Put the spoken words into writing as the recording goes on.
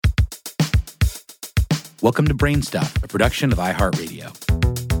Welcome to Brain Stuff, a production of iHeartRadio.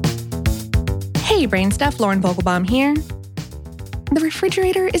 Hey, Brain Stuff, Lauren Vogelbaum here. The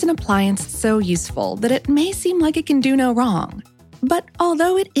refrigerator is an appliance so useful that it may seem like it can do no wrong. But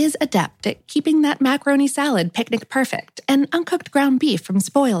although it is adept at keeping that macaroni salad picnic perfect and uncooked ground beef from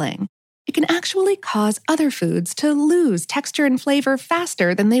spoiling, it can actually cause other foods to lose texture and flavor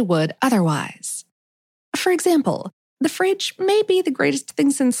faster than they would otherwise. For example, the fridge may be the greatest thing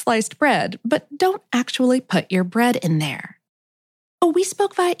since sliced bread, but don't actually put your bread in there. We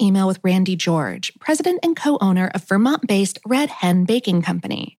spoke via email with Randy George, president and co-owner of Vermont-based Red Hen Baking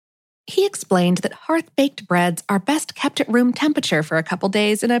Company. He explained that hearth-baked breads are best kept at room temperature for a couple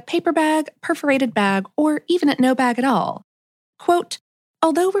days in a paper bag, perforated bag, or even at no bag at all. Quote,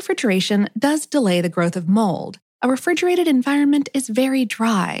 although refrigeration does delay the growth of mold, a refrigerated environment is very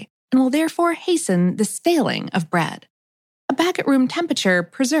dry and will therefore hasten the staling of bread. A bag at room temperature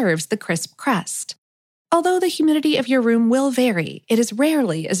preserves the crisp crust. Although the humidity of your room will vary, it is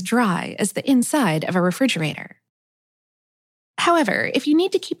rarely as dry as the inside of a refrigerator. However, if you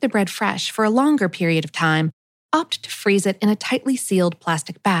need to keep the bread fresh for a longer period of time, opt to freeze it in a tightly sealed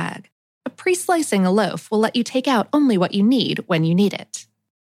plastic bag. Pre-slicing a loaf will let you take out only what you need when you need it.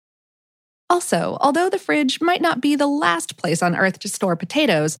 Also, although the fridge might not be the last place on Earth to store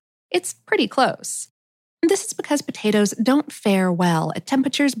potatoes, it's pretty close. This is because potatoes don't fare well at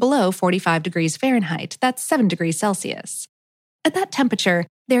temperatures below 45 degrees Fahrenheit, that's 7 degrees Celsius. At that temperature,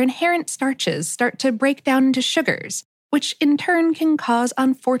 their inherent starches start to break down into sugars, which in turn can cause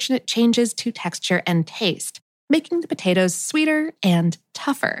unfortunate changes to texture and taste, making the potatoes sweeter and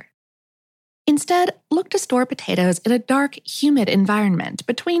tougher. Instead, look to store potatoes in a dark, humid environment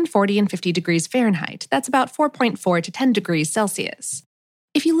between 40 and 50 degrees Fahrenheit, that's about 4.4 to 10 degrees Celsius.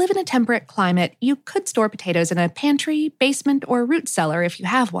 If you live in a temperate climate, you could store potatoes in a pantry, basement, or root cellar if you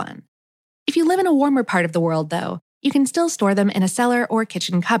have one. If you live in a warmer part of the world, though, you can still store them in a cellar or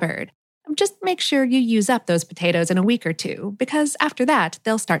kitchen cupboard. Just make sure you use up those potatoes in a week or two, because after that,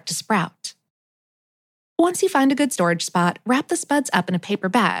 they'll start to sprout. Once you find a good storage spot, wrap the spuds up in a paper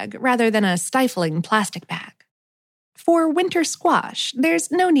bag rather than a stifling plastic bag. For winter squash, there's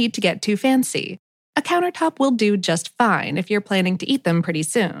no need to get too fancy. A countertop will do just fine if you're planning to eat them pretty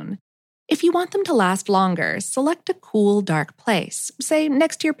soon. If you want them to last longer, select a cool, dark place, say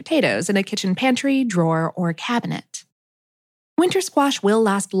next to your potatoes in a kitchen pantry, drawer, or cabinet. Winter squash will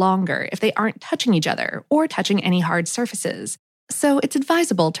last longer if they aren't touching each other or touching any hard surfaces, so it's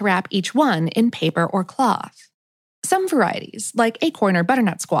advisable to wrap each one in paper or cloth. Some varieties, like acorn or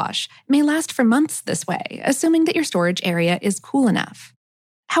butternut squash, may last for months this way, assuming that your storage area is cool enough.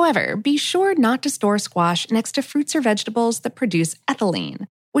 However, be sure not to store squash next to fruits or vegetables that produce ethylene,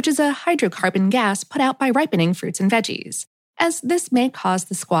 which is a hydrocarbon gas put out by ripening fruits and veggies, as this may cause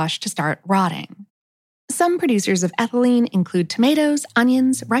the squash to start rotting. Some producers of ethylene include tomatoes,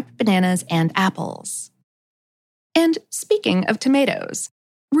 onions, ripe bananas, and apples. And speaking of tomatoes,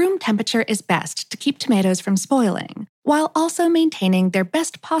 room temperature is best to keep tomatoes from spoiling, while also maintaining their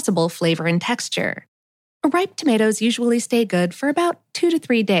best possible flavor and texture. Ripe tomatoes usually stay good for about 2 to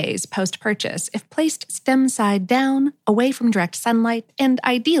 3 days post-purchase if placed stem side down, away from direct sunlight, and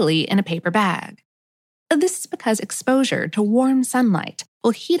ideally in a paper bag. This is because exposure to warm sunlight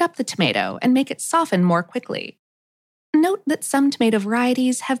will heat up the tomato and make it soften more quickly. Note that some tomato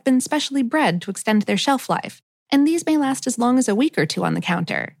varieties have been specially bred to extend their shelf life, and these may last as long as a week or two on the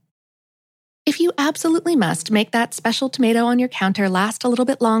counter. If you absolutely must make that special tomato on your counter last a little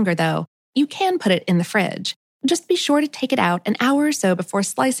bit longer, though, you can put it in the fridge. Just be sure to take it out an hour or so before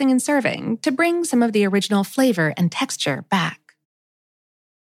slicing and serving to bring some of the original flavor and texture back.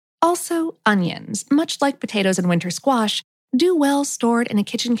 Also, onions, much like potatoes and winter squash, do well stored in a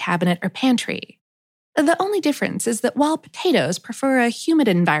kitchen cabinet or pantry. The only difference is that while potatoes prefer a humid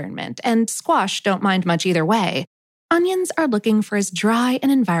environment and squash don't mind much either way, onions are looking for as dry an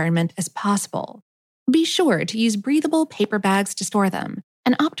environment as possible. Be sure to use breathable paper bags to store them,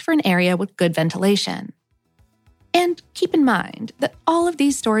 and opt for an area with good ventilation. And keep in mind that all of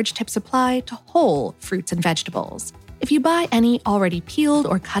these storage tips apply to whole fruits and vegetables. If you buy any already peeled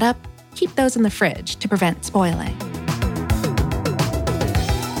or cut up, keep those in the fridge to prevent spoiling.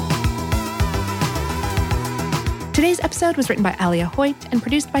 Today's episode was written by Alia Hoyt and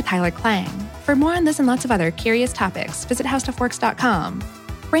produced by Tyler Klang. For more on this and lots of other curious topics, visit howstuffworks.com.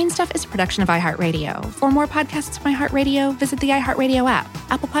 Brain Stuff is a production of iHeartRadio. For more podcasts from iHeartRadio, visit the iHeartRadio app,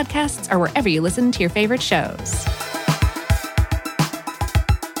 Apple Podcasts, or wherever you listen to your favorite shows.